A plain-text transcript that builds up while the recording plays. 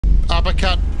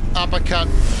Uppercut, uppercut,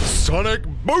 sonic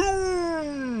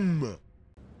boom!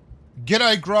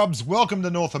 G'day grubs, welcome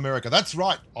to North America. That's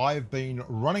right, I've been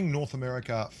running North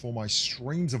America for my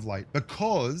streams of late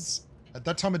because at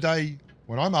that time of day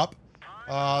when I'm up,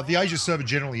 the Asia server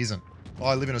generally isn't.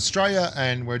 I live in Australia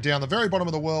and we're down the very bottom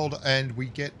of the world and we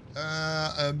get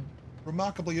a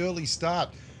remarkably early start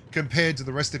compared to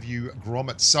the rest of you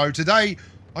grommets. So today,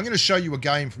 I'm going to show you a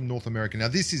game from North America. Now,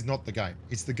 this is not the game.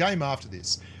 It's the game after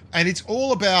this. And it's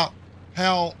all about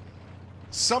how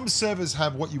some servers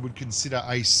have what you would consider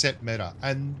a set meta,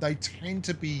 and they tend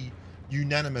to be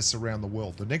unanimous around the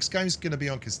world. The next game is going to be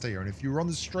on Castilla, and if you're on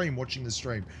the stream, watching the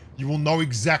stream, you will know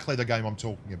exactly the game I'm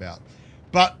talking about.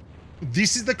 But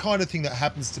this is the kind of thing that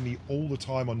happens to me all the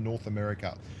time on North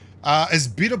America. As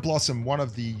Bitter Blossom, one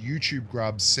of the YouTube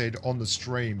grubs, said on the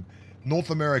stream, North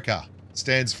America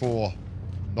stands for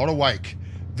not awake.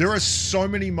 There are so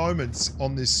many moments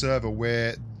on this server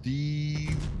where the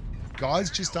guys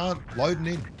just aren't loading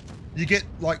in. You get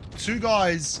like two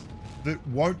guys that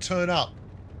won't turn up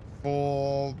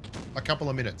for a couple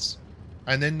of minutes.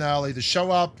 And then they'll either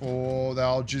show up or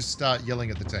they'll just start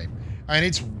yelling at the team. And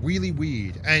it's really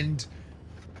weird. And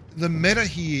the meta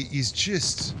here is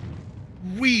just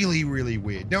really, really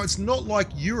weird. Now, it's not like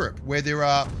Europe where there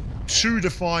are two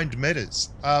defined metas.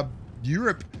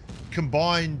 Europe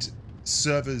combined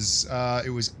servers, it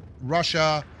was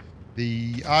Russia,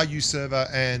 the RU server,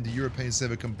 and the European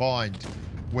server combined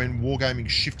when Wargaming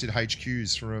shifted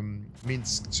HQs from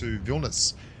Minsk to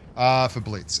Vilnius for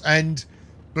Blitz. And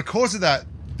because of that,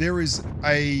 there is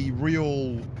a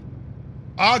real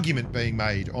argument being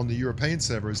made on the European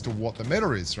server as to what the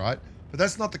meta is, right? But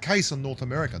that's not the case on North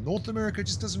America. North America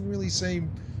just doesn't really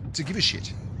seem to give a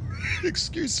shit.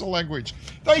 Excuse the language.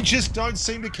 They just don't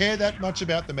seem to care that much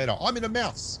about the meta. I'm in a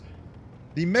mouse.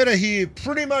 The meta here,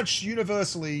 pretty much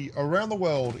universally around the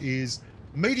world, is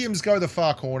mediums go the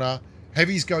far corner,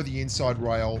 heavies go the inside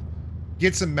rail,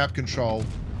 get some map control,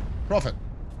 profit.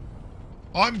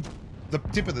 I'm the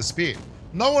tip of the spear.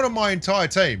 No one on my entire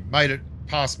team made it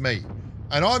past me.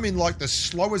 And I'm in like the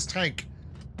slowest tank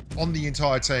on the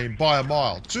entire team by a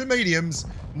mile. Two mediums,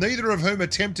 neither of whom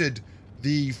attempted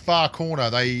the far corner.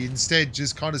 They instead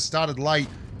just kind of started late,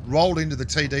 rolled into the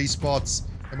TD spots,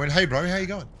 and went, hey bro, how you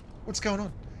going? What's going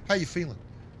on? How you feeling?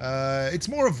 It's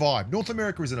more a vibe. North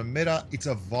America isn't a meta, it's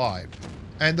a vibe.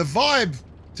 And the vibe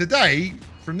today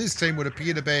from this team would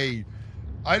appear to be,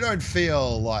 I don't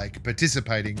feel like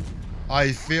participating.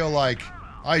 I feel like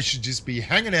I should just be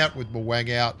hanging out with my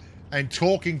wang out and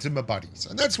talking to my buddies.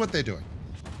 And that's what they're doing.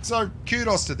 So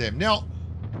kudos to them. Now,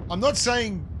 I'm not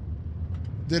saying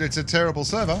that it's a terrible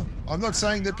server. I'm not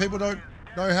saying that people don't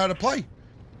know how to play.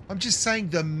 I'm just saying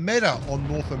the meta on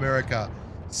North America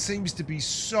seems to be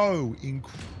so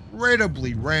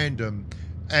incredibly random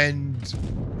and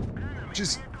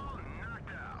just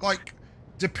like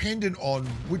dependent on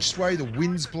which way the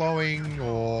wind's blowing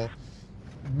or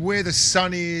where the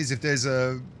sun is, if there's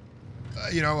a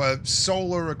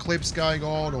solar eclipse going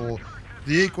on or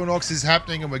the equinox is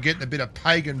happening and we're getting a bit of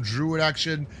pagan druid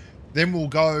action. Then we'll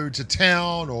go to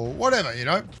town or whatever, you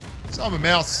know. So I'm a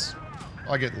mouse.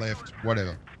 I get left.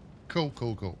 Whatever. Cool,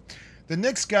 cool, cool. The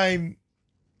next game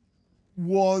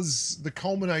was the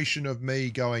culmination of me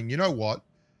going, you know what?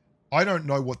 I don't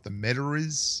know what the meta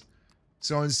is.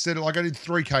 So instead of, like, I did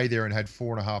 3K there and had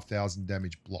 4,500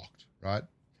 damage blocked, right?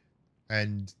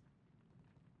 And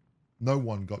no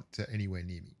one got to anywhere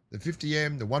near me. The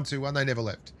 50M, the 121, they never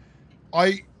left.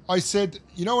 I said,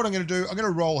 you know what I'm going to do? I'm going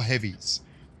to roll heavies.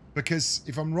 Because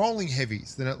if I'm rolling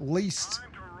heavies, then at least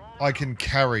I can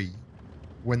carry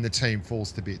when the team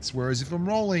falls to bits. Whereas if I'm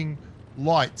rolling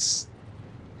lights,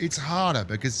 it's harder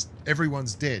because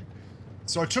everyone's dead.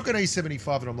 So I took an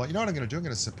E75 and I'm like, you know what I'm going to do? I'm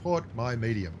going to support my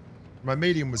medium. My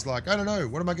medium was like, I don't know.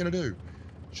 What am I going to do?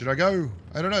 Should I go?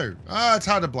 I don't know. It's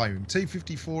hard to blame him.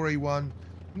 T54E1,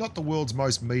 not the world's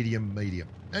most medium.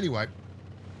 Anyway,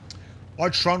 I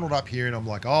trundled up here and I'm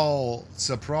like, oh,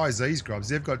 surprise these grubs.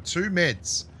 They've got two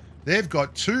meds.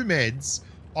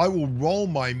 I will roll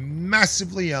my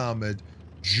massively armored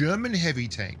German heavy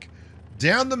tank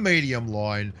down the medium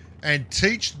line and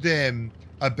teach them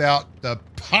about the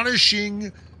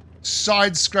punishing,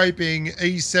 side-scraping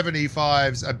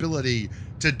E75's ability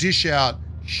to dish out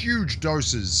huge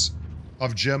doses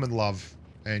of German love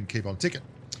and keep on ticking.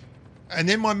 And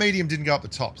then my medium didn't go up the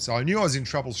top, so I knew I was in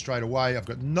trouble straight away. I've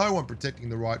got no one protecting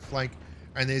the right flank,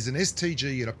 and there's an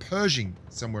STG and a Pershing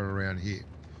somewhere around here.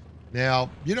 Now,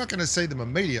 you're not going to see them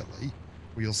immediately.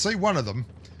 Well, you'll see one of them.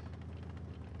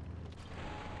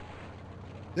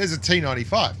 There's a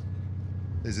T95.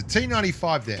 There's a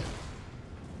T95 there.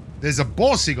 There's a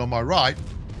Borsig on my right.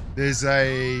 There's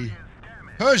a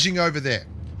Pershing over there.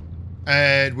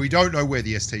 And we don't know where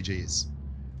the STG is.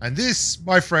 And this,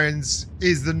 my friends,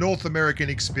 is the North American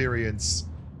experience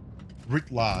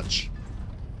writ large.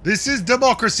 This is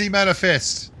democracy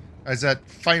manifest, as that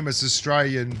famous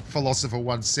Australian philosopher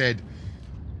once said.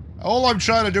 All I'm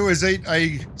trying to do is eat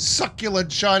a succulent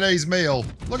Chinese meal.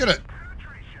 Look at it.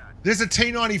 There's a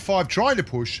T-95 trying to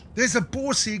push. There's a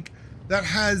Borsig that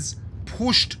has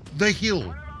pushed the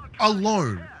hill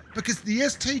alone. Because the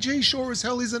STG sure as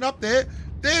hell isn't up there.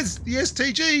 There's the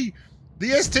STG. The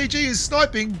STG is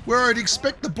sniping where I'd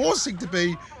expect the Borsig to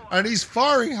be. And he's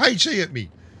firing HE at me.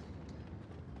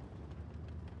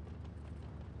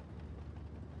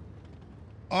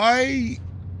 I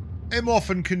am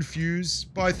often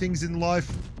confused by things in life.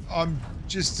 I'm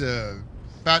just a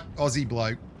fat Aussie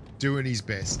bloke doing his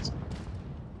best.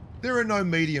 There are no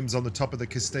mediums on the top of the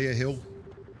Castilla Hill.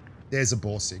 There's a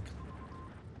Borsig.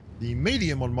 The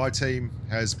medium on my team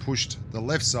has pushed the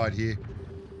left side here.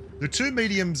 The two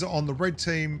mediums on the red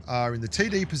team are in the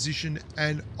TD position,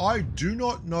 and I do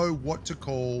not know what to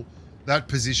call that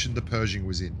position the Pershing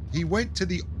was in. He went to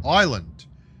the island.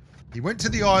 He went to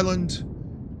the island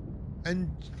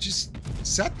and just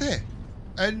sat there.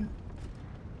 And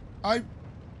the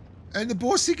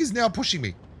Borsig is now pushing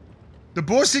me. The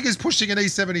Borsig is pushing an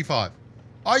E75.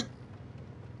 I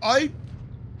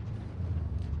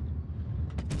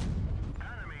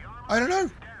don't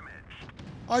know.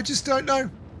 I just don't know.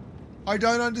 I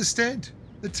don't understand.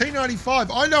 The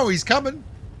T-95, I know he's coming.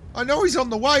 I know he's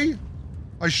on the way.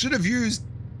 I should have used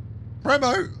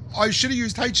Premo. I should have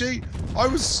used HE. I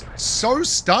was so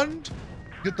stunned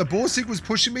that the Borsig was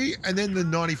pushing me, and then the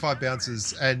 95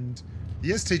 bounces, and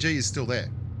the STG is still there.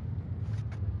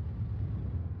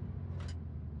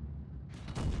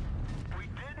 We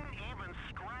didn't even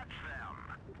scratch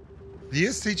them. The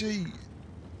STG,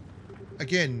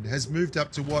 again, has moved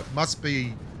up to what must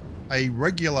be a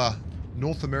regular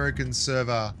North American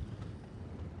server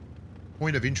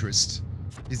point of interest.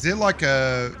 Is there like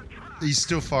a... He's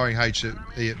still firing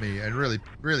HE at me and really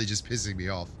just pissing me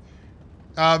off.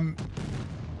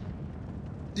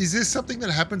 Is there something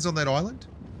that happens on that island?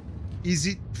 Is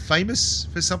it famous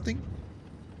for something?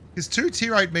 Because two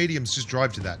tier 8 mediums just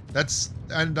drive to that.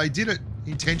 And they did it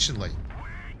intentionally.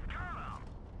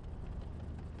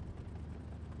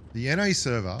 The NA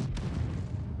server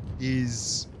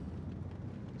is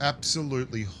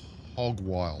absolutely hog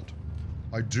wild.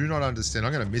 I do not understand.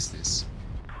 I'm going to miss this.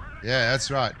 Yeah, that's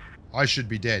right. I should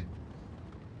be dead.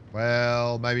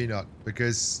 Well, maybe not,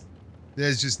 because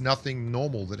there's just nothing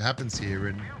normal that happens here,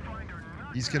 and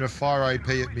he's going to fire AP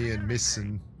at me and miss,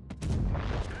 and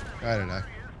I don't know.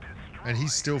 And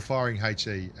he's still firing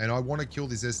HE, and I want to kill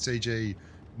this STG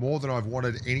more than I've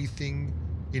wanted anything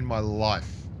in my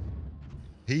life.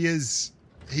 He has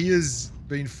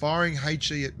been firing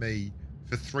HE at me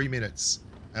for 3 minutes,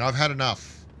 and I've had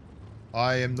enough.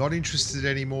 I am not interested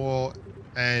anymore,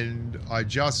 and I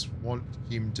just want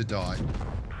him to die.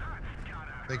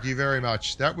 Thank you very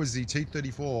much. That was the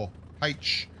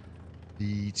T-34H,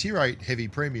 the tier 8 heavy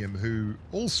premium, who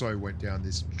also went down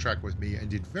this track with me and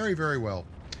did very, very well.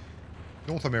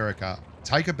 North America,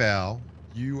 take a bow.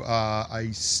 You are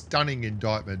a stunning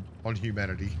indictment on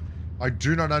humanity. I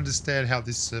do not understand how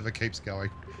this server keeps going.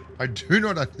 I do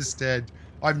not understand.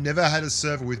 I've never had a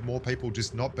server with more people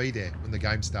just not be there when the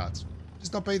game starts.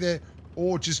 Just not be there,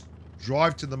 or just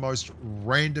drive to the most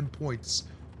random points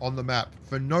on the map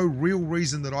for no real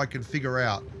reason that I can figure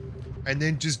out, and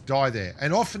then just die there.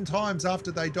 And oftentimes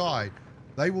after they die,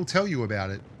 they will tell you about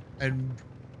it, and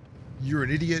you're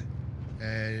an idiot,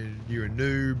 and you're a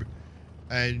noob,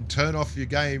 and turn off your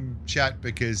game chat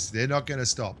because they're not going to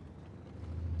stop.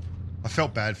 I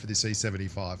felt bad for this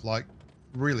E75. Like,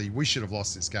 really, we should have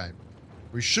lost this game.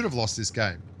 We should have lost this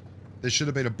game. There should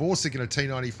have been a Borsig and a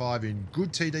T-95 in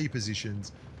good TD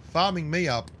positions, farming me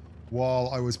up while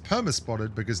I was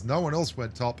perma-spotted because no one else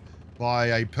went top by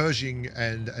a Pershing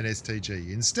and an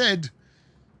STG. Instead,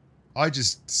 I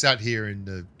just sat here in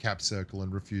the cap circle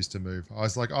and refused to move. I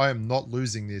was like, I am not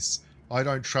losing this. I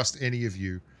don't trust any of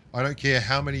you. I don't care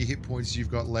how many hit points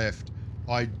you've got left.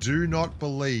 I do not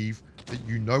believe that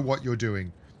you know what you're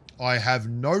doing. I have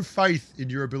no faith in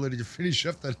your ability to finish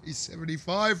off that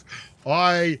E75.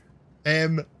 I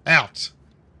am out.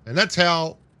 And that's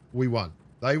how we won.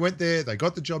 They went there, they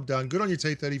got the job done. Good on your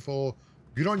T-34,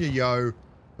 good on your Yo,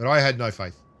 but I had no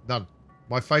faith. None.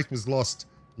 My faith was lost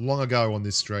long ago on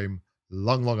this stream.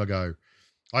 Long, long ago.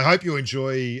 I hope you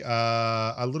enjoy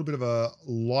a little bit of a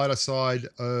lighter side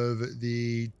of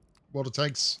the World of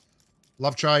Tanks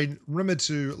love train. Remember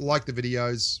to like the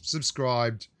videos,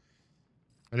 subscribe,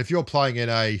 and if you're playing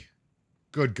NA,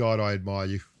 Good God, I admire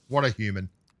you. What a human.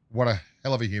 What a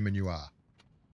hell of a human you are.